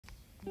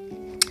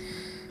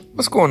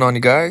What's going on,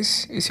 you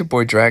guys? It's your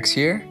boy Drax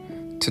here.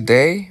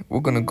 Today, we're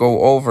gonna go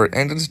over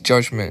Endless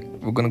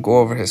Judgment. We're gonna go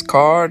over his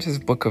card, his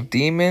Book of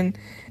Demon,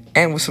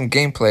 and with some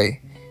gameplay,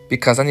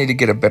 because I need to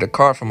get a better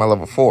card for my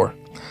level 4.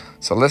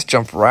 So let's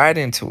jump right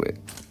into it.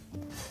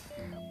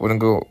 We're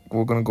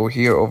gonna go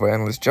here over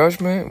Endless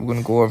Judgment. We're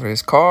gonna go over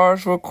his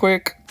cards real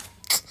quick.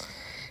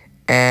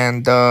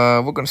 And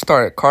we're gonna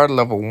start at card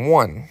level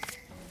 1.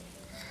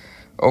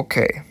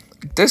 Okay.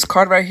 This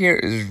card right here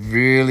is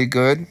really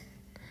good.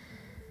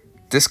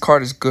 This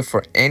card is good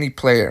for any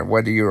player,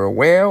 whether you're a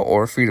whale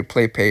or a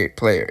free-to-play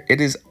player.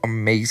 It is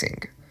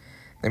amazing.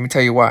 Let me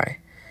tell you why.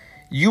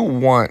 You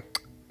want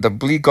the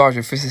bleed gauge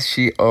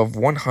efficiency of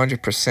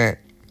 100%.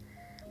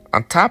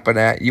 On top of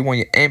that, you want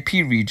your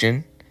MP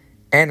region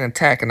and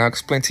attack, and I'll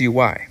explain to you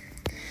why.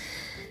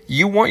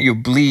 You want your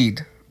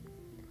bleed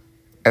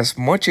as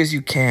much as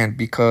you can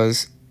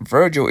because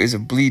Vergil is a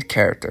bleed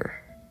character.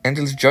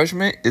 Endless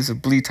Judgment is a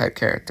bleed type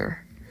character.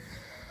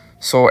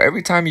 So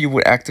every time you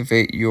would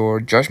activate your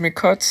judgment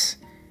cuts,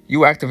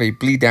 you activate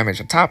bleed damage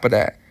on top of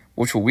that,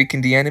 which will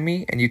weaken the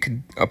enemy, and you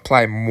can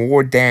apply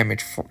more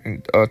damage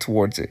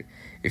towards it.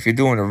 If you're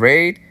doing a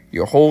raid,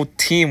 your whole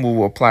team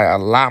will apply a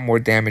lot more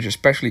damage,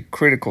 especially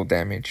critical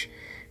damage.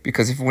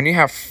 Because when you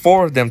have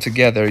 4 of them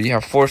together, you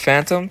have 4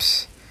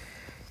 phantoms,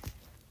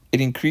 it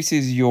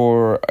increases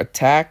your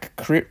attack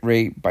crit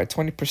rate by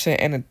 20%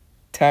 and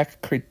attack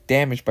crit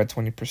damage by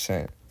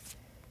 20%.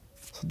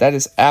 So that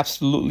is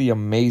absolutely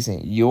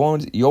amazing. You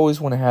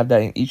always want to have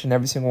that in each and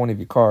every single one of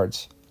your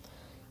cards.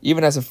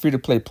 Even as a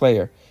free-to-play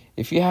player.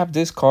 If you have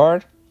this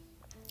card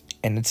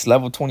and it's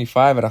level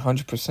 25 at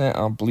 100%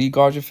 on bleed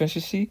gauge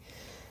efficiency,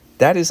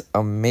 that is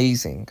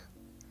amazing.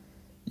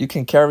 You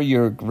can carry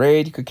your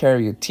raid, you could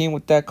carry your team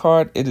with that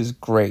card. It is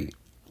great.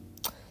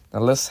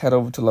 Now let's head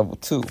over to level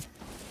 2.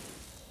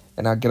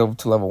 And I'll get over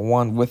to level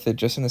 1 with it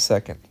just in a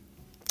second.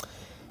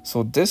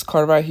 So this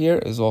card right here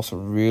is also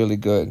really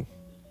good.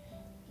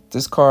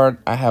 This card,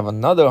 I have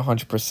another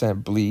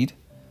 100% bleed,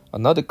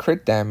 another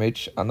crit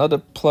damage, another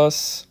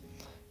plus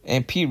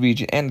MP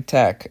region and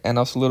attack, and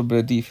also a little bit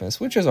of defense,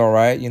 which is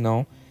alright, you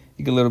know.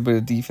 You get a little bit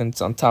of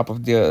defense on top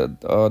of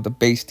the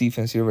base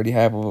defense you already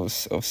have of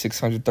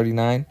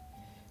 639.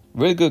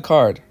 Really good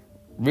card.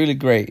 Really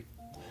great.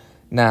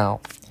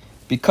 Now,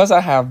 because I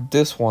have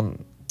this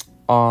one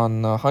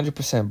on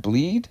 100%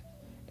 bleed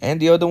and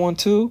the other one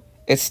too,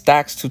 it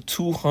stacks to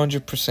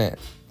 200%.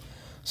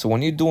 So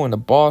when you're doing a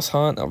boss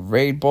hunt, a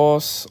raid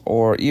boss,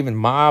 or even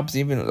mobs,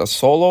 even a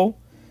solo,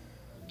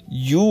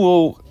 you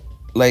will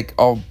like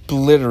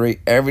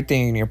obliterate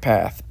everything in your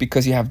path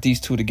because you have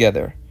these two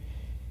together.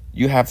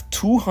 You have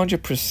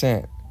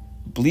 200%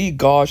 bleed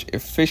gauge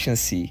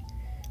efficiency,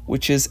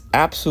 which is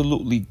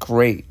absolutely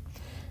great.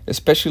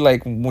 Especially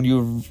like when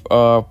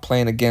you're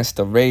playing against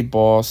a raid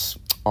boss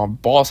on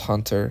boss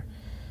hunter.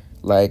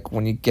 Like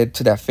when you get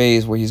to that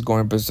phase where he's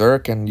going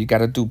berserk and you got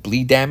to do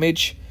bleed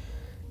damage.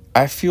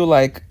 I feel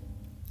like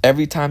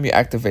every time you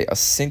activate a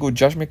single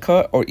judgment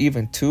cut or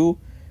even 2,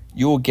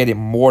 you will get it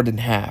more than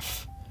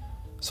half.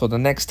 So the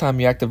next time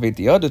you activate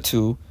the other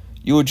 2,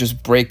 you will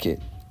just break it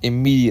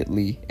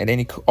immediately, and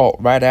then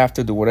right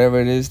after do whatever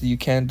it is that you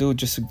can do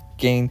just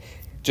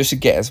to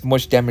get as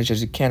much damage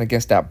as you can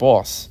against that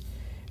boss.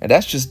 And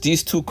that's just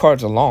these 2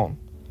 cards alone.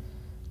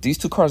 These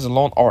 2 cards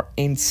alone are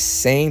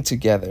insane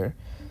together.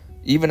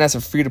 Even as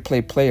a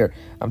free-to-play player,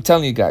 I'm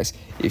telling you guys,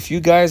 if you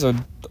guys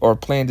are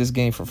playing this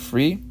game for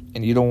free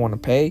and you don't want to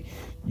pay,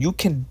 you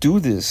can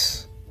do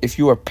this if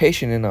you are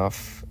patient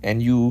enough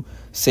and you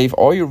save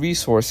all your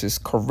resources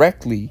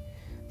correctly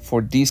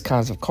for these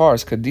kinds of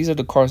cards, because these are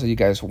the cards that you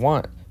guys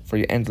want for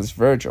your Endless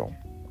Vergil.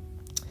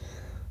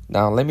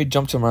 Now let me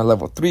jump to my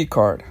level 3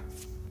 card.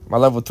 My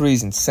level 3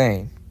 is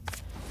insane.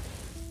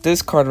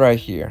 This card right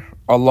here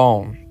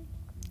alone,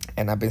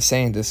 and I've been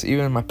saying this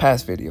even in my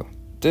past video,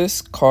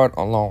 this card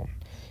alone,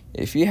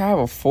 if you have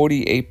a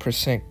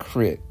 48%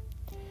 crit,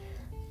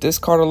 this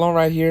card alone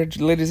right here,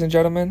 ladies and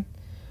gentlemen,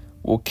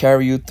 will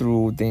carry you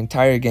through the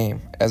entire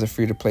game as a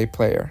free-to-play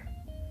player.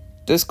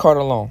 This card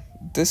alone,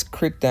 this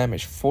crit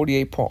damage,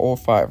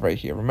 48.05 right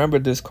here. Remember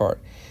this card.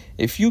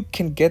 If you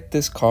can get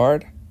this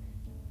card,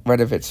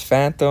 whether if it's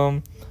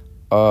Phantom,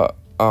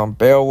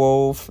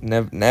 Beowulf,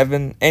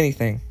 Nevin,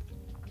 anything,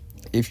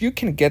 if you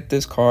can get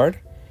this card,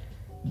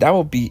 that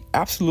will be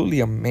absolutely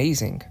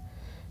amazing.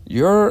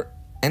 Your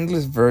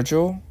Endless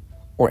Vergil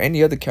or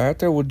any other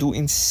character will do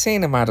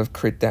insane amount of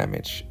crit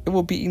damage. It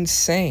will be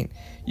insane.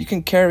 You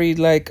can carry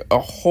like a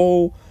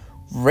whole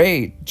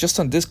raid just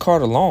on this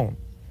card alone.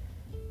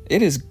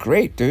 It is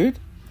great, dude.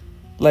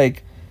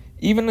 Like,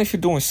 even if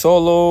you're doing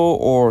solo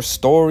or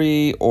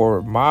story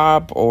or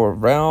mob or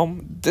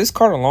realm, this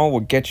card alone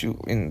will get you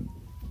in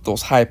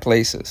those high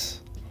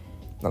places.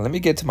 Now let me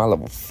get to my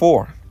level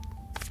 4.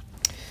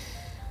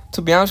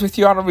 To be honest with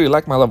you, I don't really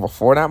like my level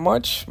 4 that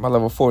much. My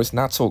level 4 is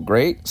not so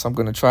great, so I'm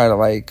going to try to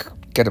like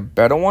get a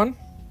better one.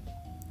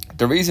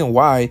 The reason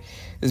why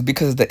is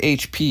because of the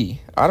HP.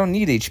 I don't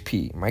need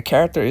HP. My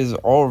character is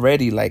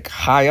already like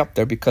high up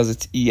there because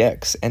it's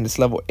EX and it's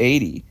level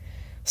 80.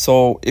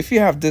 So if you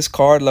have this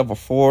card level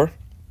 4,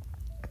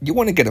 you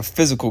want to get a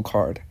physical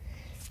card.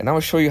 And I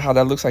will show you how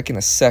that looks like in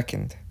a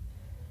second.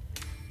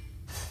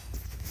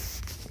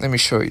 Let me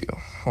show you.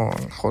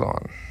 Hold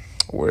on.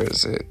 Where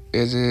is it?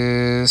 It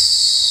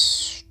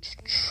is...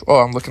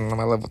 Oh, I'm looking at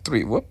my level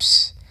 3.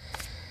 Whoops.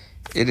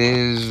 It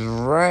is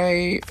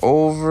right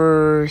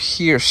over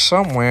here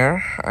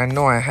somewhere. I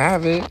know I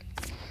have it.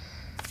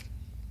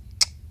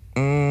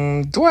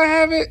 Do I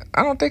have it?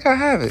 I don't think I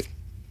have it.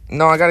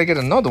 No, I gotta get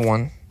another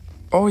one.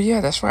 Oh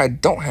yeah, that's right. I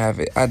don't have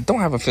it. I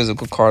don't have a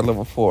physical card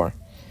level 4.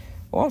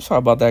 Well, I'm sorry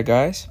about that,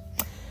 guys.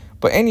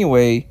 But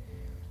anyway,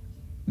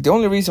 the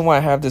only reason why I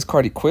have this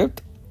card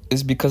equipped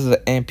is because of the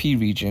MP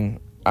region.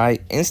 I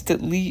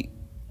instantly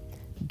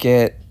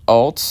get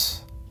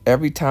ults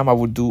every time I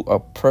would do a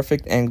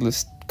perfect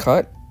anglers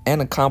cut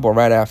and a combo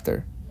right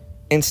after.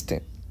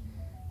 Instant.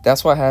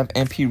 That's why I have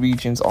MP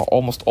regions on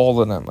almost all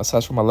of them,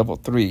 aside from my level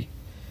 3.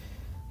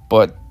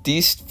 But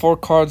these 4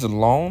 cards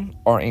alone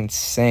are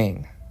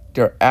insane.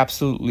 They're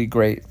absolutely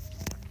great.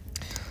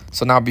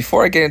 So now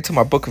before I get into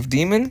my Book of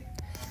Demon,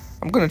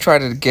 I'm going to try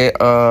to get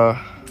a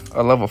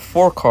level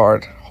 4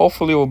 card.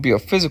 Hopefully it will be a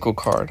physical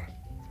card.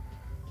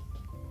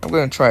 I'm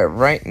going to try it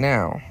right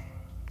now.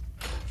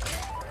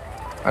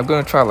 I'm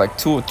going to try like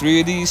 2 or 3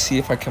 of these, see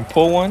if I can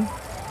pull one.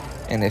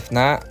 And if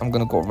not, I'm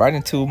going to go right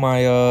into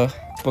my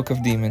Book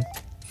of Demon.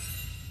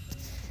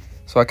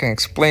 So I can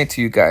explain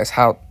to you guys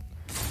how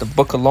the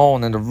book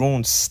alone and the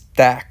runes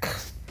stack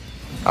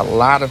a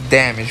lot of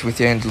damage with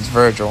your Endless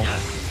Vergil.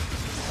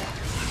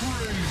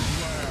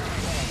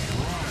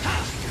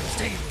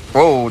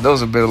 Whoa, there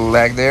was a bit of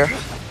lag there.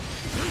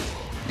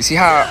 You see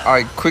how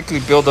I quickly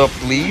build up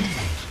bleed?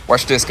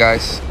 Watch this,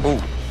 guys. Ooh,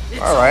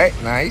 alright,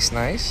 nice,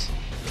 nice.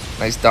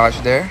 Nice dodge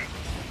there.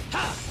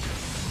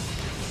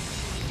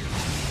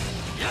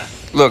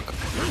 Look,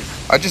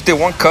 I just did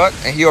 1 cut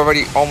and he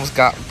already almost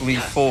got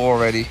bleed full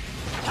already.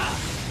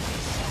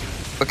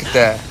 Look at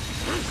that.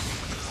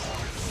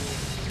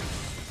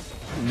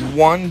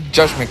 1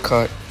 judgment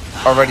cut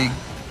already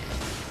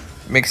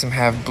makes him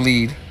have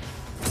bleed.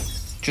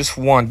 Just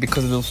 1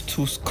 because of those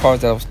 2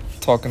 cards that I was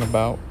talking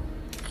about.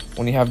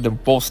 When you have them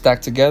both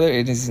stacked together,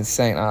 it is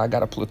insane. I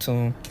got a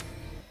platoon.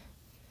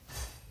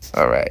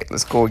 Alright,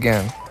 let's go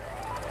again.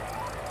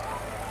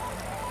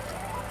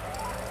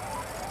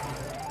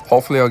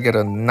 Hopefully I'll get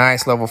a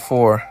nice level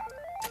 4.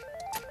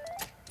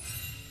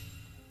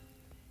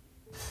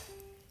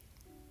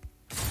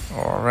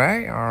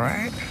 Alright,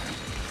 alright.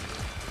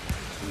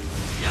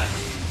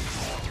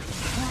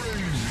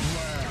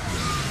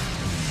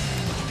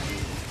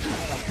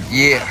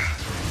 Yeah.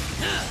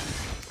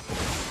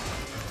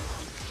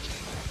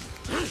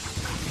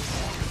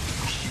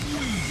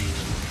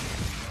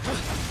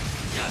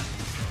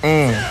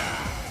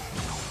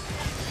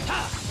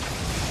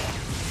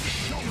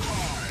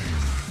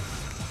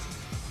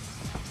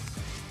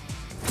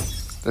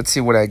 Let's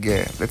see what I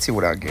get. Let's see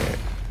what I get.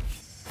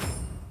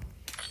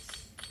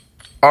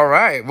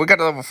 Alright, we got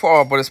a level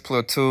 4, but it's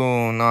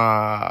platoon.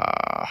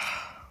 Oh,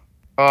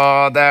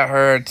 that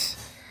hurts.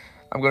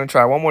 I'm going to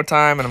try one more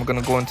time, and I'm going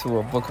to go into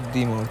a Book of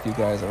Demon with you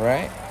guys,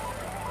 alright?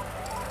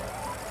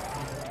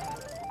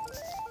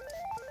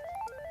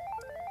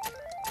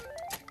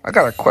 I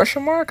got a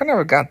question mark? I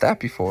never got that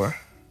before.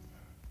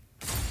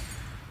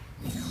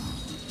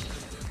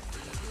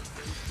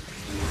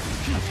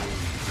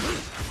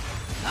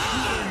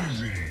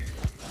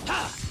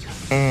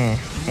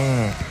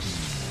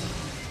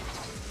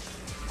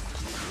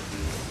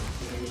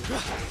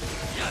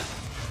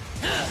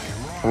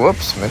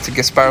 Whoops, meant to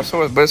get Spiral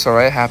Swords, but it's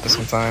alright, it happens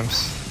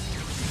sometimes.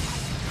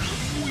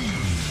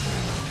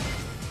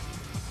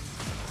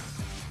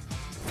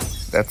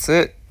 That's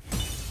it.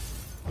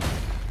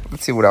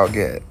 Let's see what I'll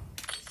get.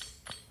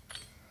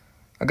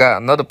 I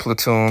got another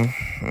platoon.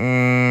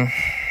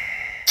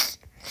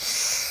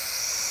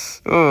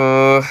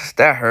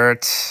 That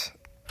hurts.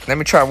 Let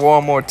me try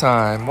one more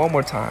time. One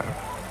more time.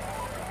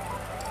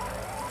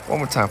 One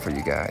more time for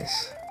you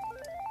guys.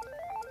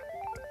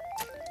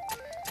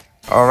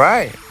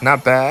 Alright,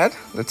 not bad.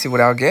 Let's see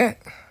what I'll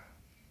get.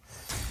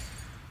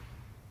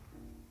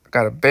 I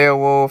got a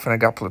Beowulf and I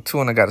got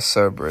Platoon, I got a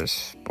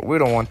Cerberus. But we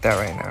don't want that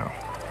right now.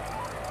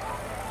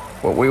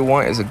 What we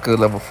want is a good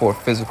level 4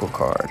 physical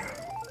card.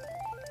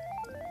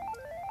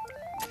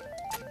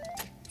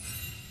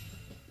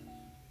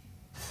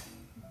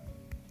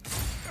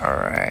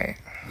 Alright.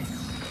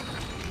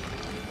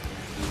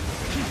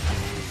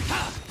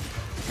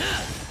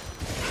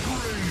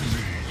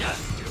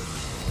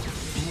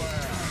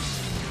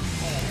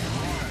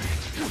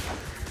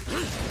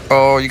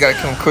 Oh, you gotta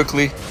kill him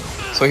quickly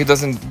so he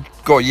doesn't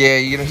go, yeah,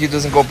 he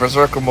doesn't go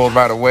berserker mode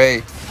right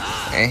away.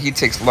 And he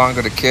takes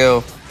longer to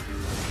kill.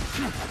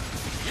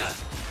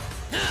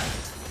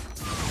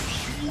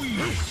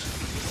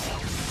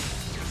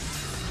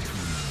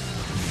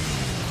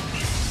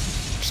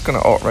 Just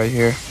gonna ult right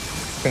here.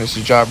 Finish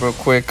the job real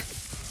quick.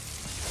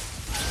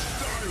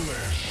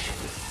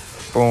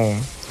 Boom.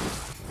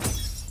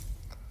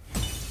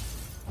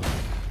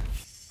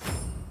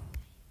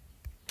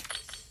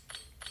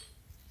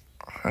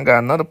 I got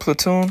another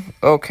platoon.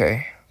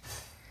 Okay.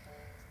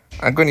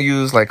 I'm gonna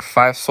use like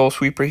 5 Soul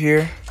Sweeper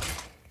here.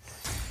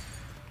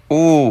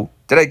 Ooh,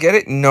 did I get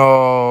it?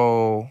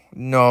 No,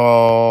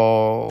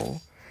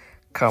 no.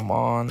 Come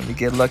on, let me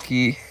get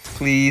lucky.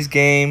 Please,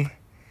 game.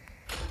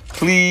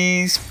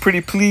 Please,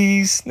 pretty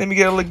please. Let me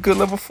get a good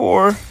level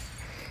 4.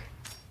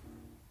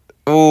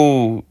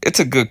 Ooh, it's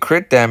a good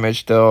crit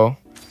damage though.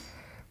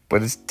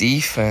 But it's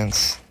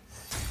defense.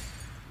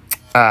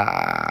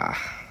 Ah.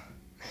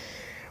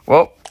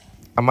 Well,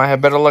 I might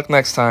have better luck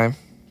next time.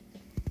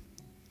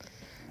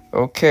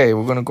 Okay,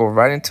 we're gonna go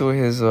right into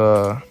his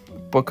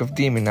Book of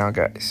Demon now,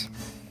 guys.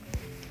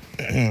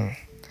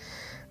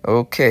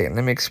 Okay,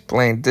 let me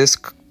explain this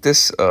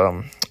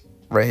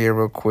right here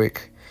real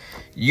quick.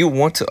 You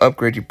want to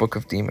upgrade your Book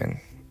of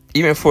Demon,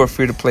 even for a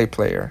free-to-play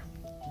player.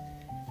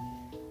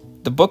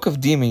 The Book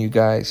of Demon, you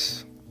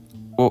guys,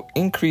 will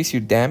increase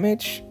your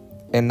damage,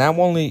 and not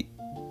only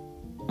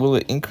will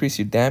it increase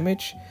your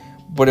damage,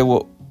 but it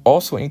will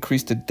also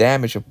increase the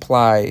damage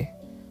applied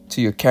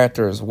to your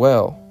character as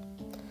well.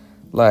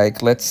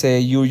 Like, let's say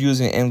you're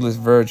using Endless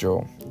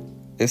Vergil.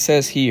 It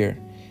says here,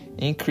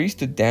 increase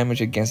the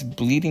damage against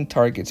bleeding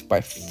targets by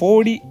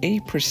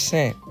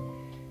 48%.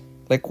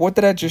 Like, what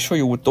did I just show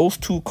you with those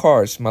 2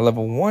 cards? My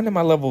level 1 and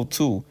my level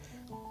 2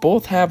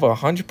 both have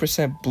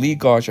 100% bleed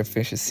gauge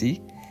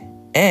efficiency.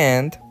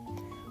 And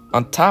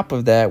on top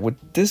of that, with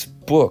this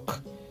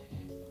book,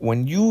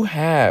 when you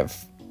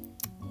have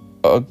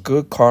a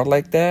good card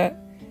like that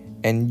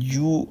and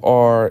you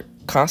are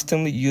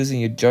constantly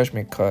using your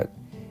judgment cut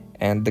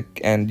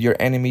and your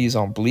enemy is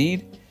on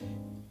bleed,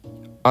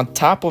 on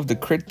top of the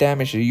crit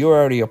damage that you're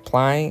already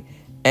applying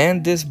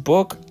and this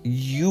book,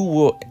 you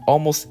will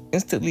almost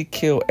instantly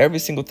kill every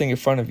single thing in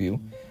front of you,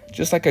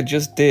 just like I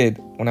just did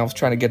when I was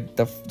trying to get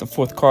the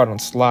 4th card on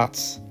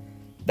slots.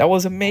 That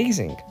was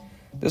amazing.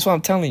 That's what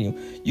I'm telling you.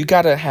 You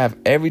gotta have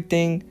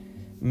everything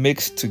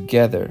mixed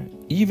together.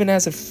 Even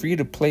as a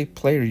free-to-play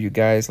player, you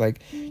guys,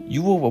 like,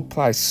 you will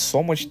apply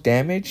so much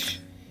damage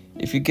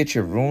if you get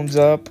your runes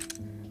up.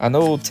 I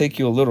know it will take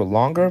you a little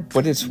longer,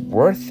 but it's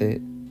worth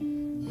it.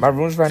 My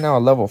runes right now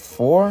are level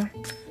 4,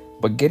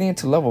 but getting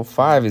into level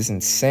 5 is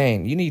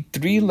insane. You need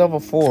 3 level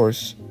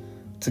 4s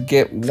to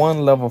get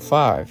 1 level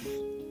 5.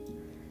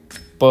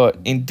 But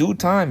in due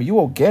time, you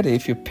will get it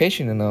if you're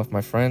patient enough,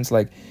 my friends.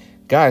 Like,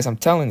 guys, I'm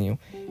telling you,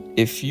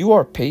 if you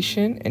are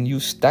patient and you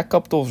stack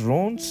up those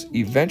runes,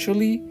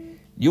 eventually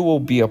you will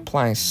be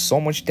applying so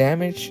much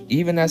damage,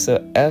 even as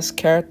a S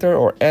character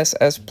or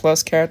SS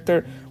plus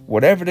character,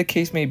 whatever the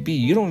case may be.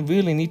 You don't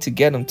really need to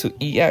get them to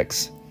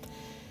EX.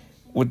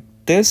 With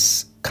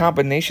this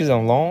combinations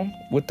alone,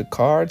 with the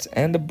cards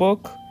and the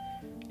book,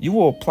 you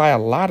will apply a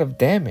lot of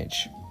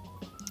damage.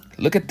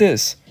 Look at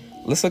this.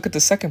 Let's look at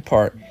the second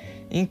part.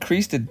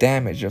 Increase the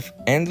damage of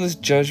Endless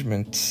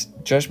Judgment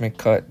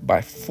Cut by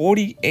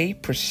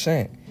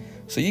 48%.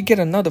 So you get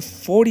another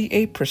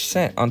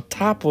 48% on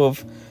top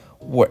of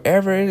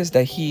whatever it is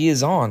that he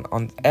is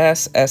on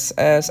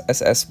SSS,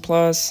 SS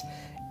plus,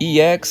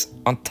 EX.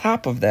 On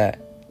top of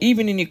that,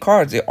 even in your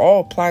cards, it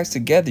all applies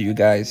together, you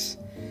guys.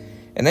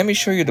 And let me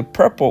show you the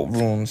purple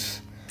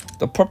runes.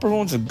 The purple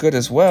runes are good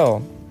as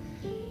well.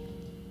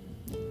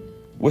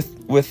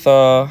 With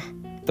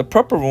the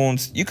purple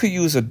runes, you could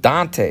use a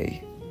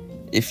Dante.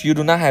 If you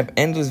do not have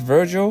Endless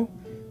Vergil,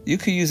 you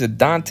could use a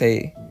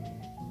Dante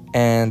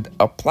and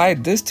apply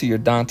this to your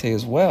Dante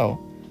as well.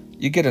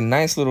 You get a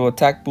nice little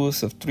attack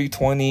boost of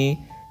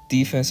 320,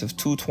 defense of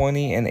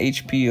 220, and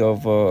HP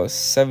of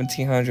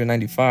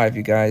 1795,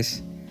 you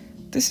guys.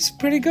 This is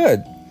pretty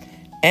good.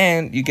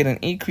 And you get an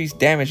increased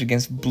damage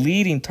against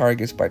bleeding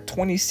targets by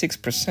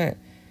 26%,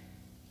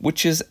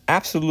 which is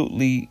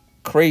absolutely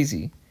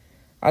crazy.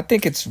 I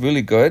think it's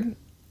really good.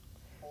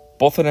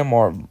 Both of them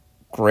are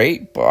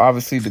great, but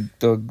obviously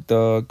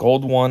the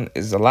gold one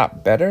is a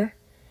lot better.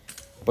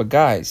 But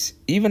guys,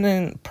 even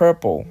in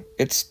purple,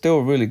 it's still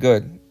really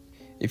good.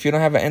 If you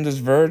don't have an Endless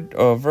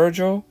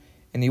Vergil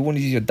and you want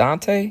to use your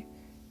Dante,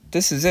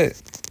 this is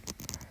it.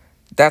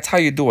 That's how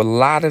you do a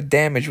lot of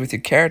damage with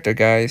your character,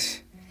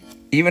 guys.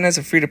 Even as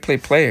a free-to-play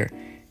player,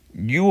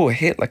 you will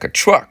hit like a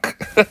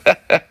truck.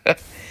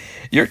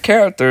 Your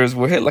characters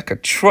will hit like a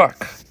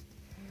truck.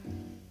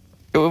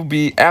 It will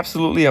be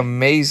absolutely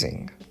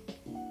amazing.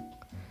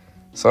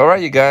 So,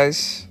 alright, you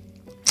guys.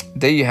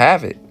 There you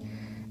have it.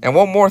 And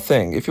one more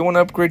thing. If you want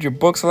to upgrade your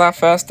books a lot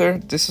faster,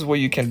 this is what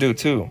you can do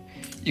too.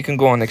 You can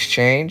go on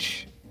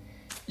exchange.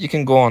 You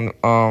can go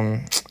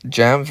on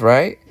gems,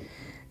 right?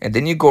 And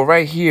then you go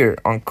right here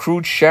on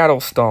crude shadow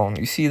stone.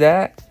 You see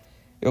that?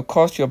 It'll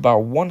cost you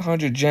about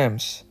 100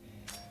 gems.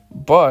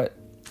 But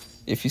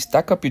if you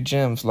stack up your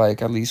gems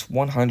like at least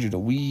 100 a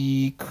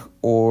week,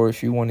 or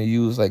if you want to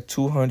use like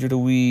 200 a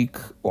week,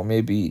 or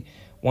maybe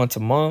once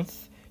a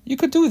month, you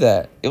could do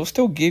that. It'll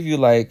still give you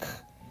like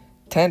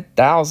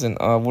 10,000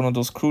 of one of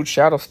those crude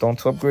shadow stone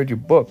to upgrade your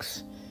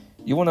books.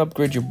 You want to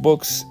upgrade your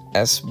books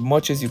as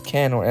much as you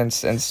can, or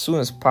as soon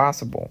as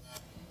possible,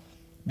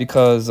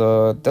 because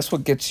that's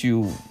what gets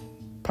you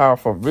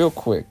powerful real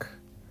quick.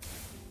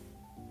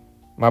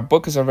 My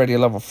book is already a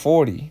level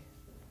 40.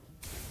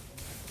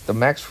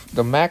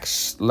 The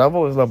max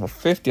level is level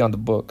 50 on the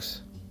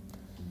books.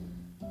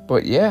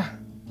 But yeah,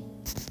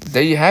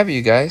 there you have it,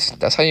 you guys.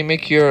 That's how you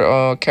make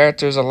your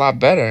characters a lot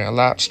better, a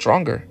lot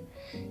stronger,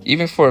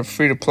 even for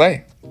free to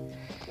play.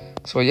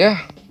 So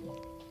yeah,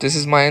 this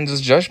is my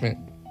Endless Judgment.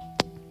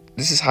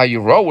 This is how you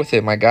roll with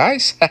it, my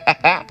guys.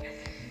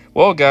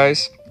 Well,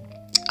 guys,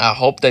 I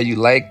hope that you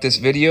liked this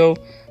video.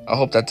 I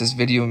hope that this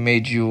video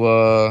made you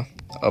a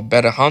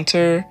better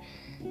hunter,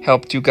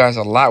 helped you guys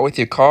a lot with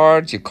your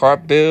cards, your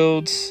card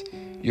builds,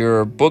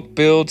 your book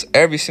builds,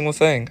 every single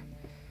thing.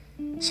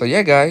 So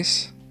yeah,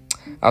 guys,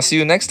 I'll see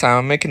you next time.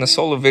 I'm making a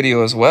solo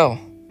video as well.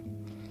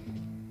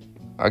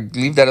 I'll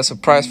leave that a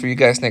surprise for you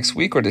guys next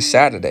week or this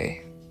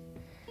Saturday.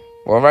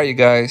 Well, alright, you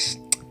guys,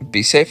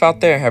 be safe out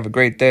there and have a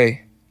great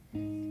day.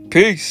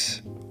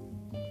 Peace.